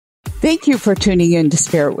Thank you for tuning in to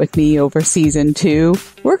Spirit with me over Season 2.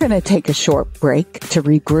 We're going to take a short break to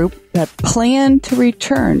regroup, but plan to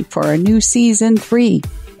return for a new Season 3.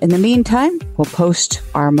 In the meantime, we'll post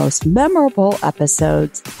our most memorable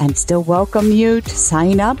episodes and still welcome you to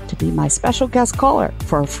sign up to be my special guest caller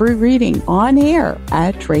for a free reading on air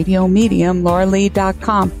at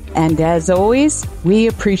radiomediumlauralee.com. And as always, we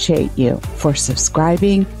appreciate you for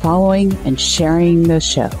subscribing, following, and sharing the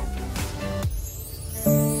show.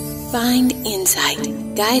 Find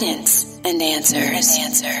insight, guidance, and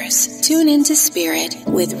answers. Tune into Spirit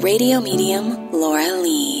with radio medium Laura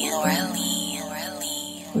Lee.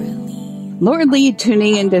 Laura Lee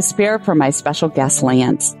tuning into Spirit for my special guest,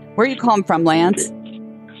 Lance. Where are you calling from, Lance?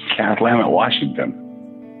 Atlanta,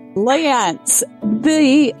 Washington. Lance,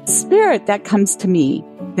 the spirit that comes to me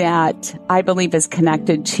that I believe is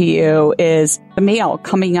connected to you is a male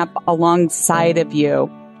coming up alongside of you,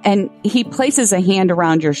 and he places a hand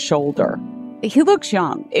around your shoulder. He looks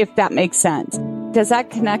young, if that makes sense. Does that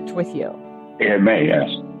connect with you? It may, yes.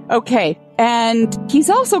 Okay. And he's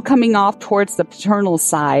also coming off towards the paternal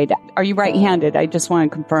side. Are you right-handed? I just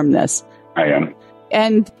want to confirm this. I am.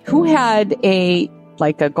 And who had a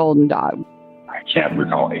golden dog? I can't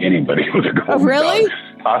recall anybody with a golden dog. Oh, really?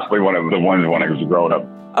 Possibly one of the ones when I was growing up.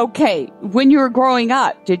 Okay. When you were growing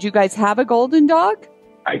up, did you guys have a golden dog?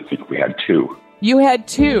 I think we had 2. You had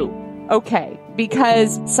 2. Okay.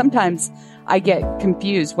 Because sometimes I get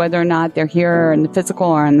confused whether or not they're here in the physical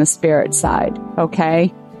or on the spirit side.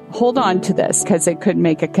 Okay. Hold on to this because it could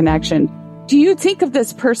make a connection. Do you think of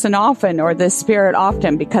this person often or this spirit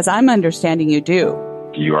often? Because I'm understanding you do.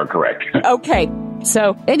 You are correct. Okay.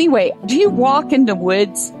 So anyway, do you walk in the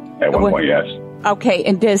woods? At one point, yes. Okay.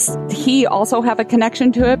 And does he also have a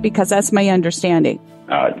connection to it? Because that's my understanding.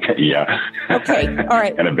 Yeah. Okay. All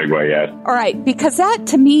right. In a big way, yes. All right. Because that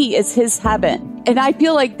to me is his heaven. And I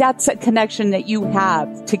feel like that's a connection that you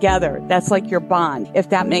have together. That's like your bond, if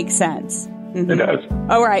that makes sense. Mm-hmm. It does.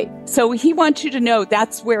 All right. So he wants you to know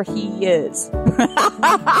that's where he is.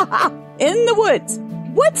 In the woods.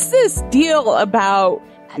 What's this deal about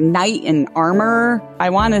a knight in armor? I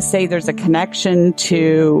want to say there's a connection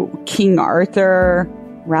to King Arthur,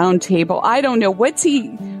 Round Table. I don't know. What's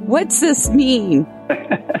this mean?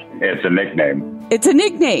 It's a nickname. It's a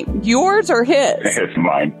nickname. Yours or his? It's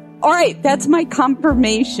mine. All right. That's my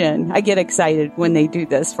confirmation. I get excited when they do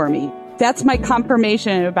this for me. That's my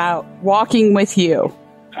confirmation about walking with you.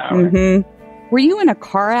 Right. Were you in a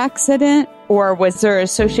car accident, or was there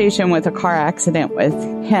association with a car accident with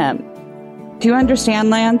him? Do you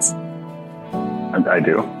understand, Lance? I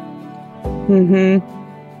do.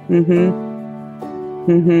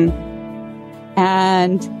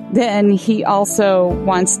 And then he also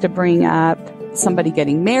wants to bring up somebody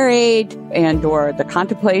getting married and or the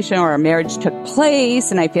contemplation or a marriage took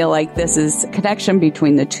place. And I feel like this is a connection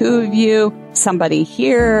between the two of you. Somebody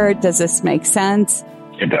here. Does this make sense?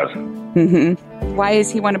 It does. Why does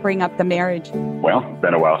he want to bring up the marriage? Well, it's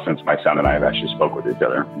been a while since my son and I have actually spoke with each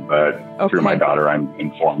other. But through my daughter, I'm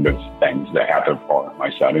informed of things that happen for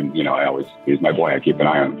my son. And, he's my boy. I keep an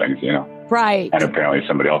eye on things, Right. And apparently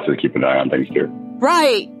somebody else is keeping an eye on things too.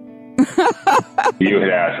 Right. You had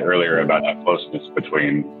asked earlier about the closeness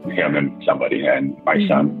between him and somebody and my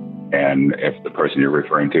son. And if the person you're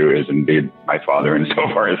referring to is indeed my father, and so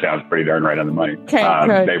far it sounds pretty darn right on the money. Okay,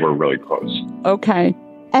 good. They were really close. Okay.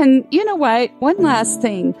 And you know what? One last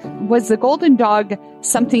thing. Was the golden dog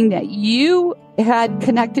something that you had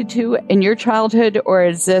connected to in your childhood, or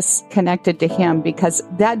is this connected to him? Because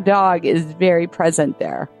that dog is very present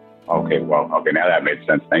there. Okay, now that made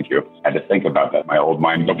sense. Thank you. I had to think about that. My old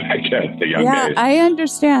mind go back to young days. Yeah, I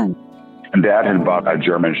understand. And Dad had bought a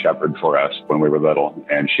German Shepherd for us when we were little,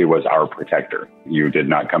 and she was our protector. You did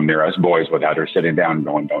not come near us boys without her sitting down and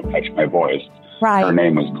going, "Don't touch my boys." Right. Her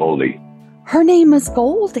name was Goldie. Her name is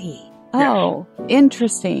Goldie. Oh, yes.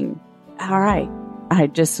 Interesting. All right. I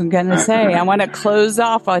just am going to say, I want to close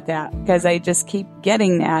off with that because I just keep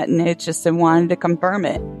getting that, and it just I wanted to confirm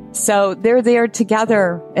it. So they're there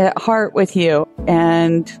together at heart with you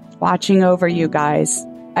and watching over you guys.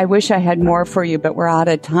 I wish I had more for you, but we're out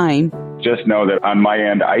of time. Just know that on my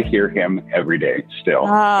end, I hear him every day still.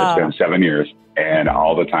 It's been 7 years, and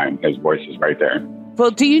all the time, his voice is right there.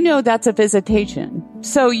 Well, do you know that's a visitation?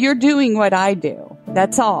 So you're doing what I do.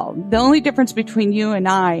 That's all. The only difference between you and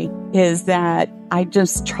I is that I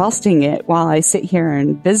just trusting it while I sit here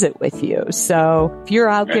and visit with you. So if you're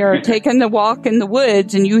out there taking the walk in the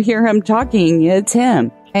woods and you hear him talking, it's him.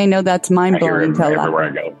 I know that's mind-blowing to everywhere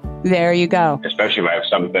I go. There you go. Especially if I have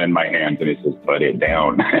something in my hands and he says, put it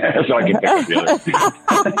down. So I can pick up the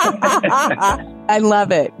other. I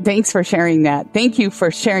love it. Thanks for sharing that. Thank you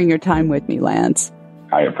for sharing your time with me, Lance.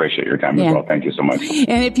 I appreciate your time as well. Thank you so much.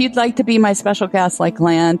 And if you'd like to be my special guest like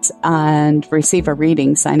Lance and receive a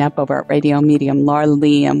reading, sign up over at Radio Medium Laura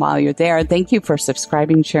Lee. And while you're there, thank you for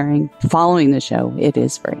subscribing, sharing, following the show. It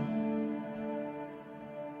is free.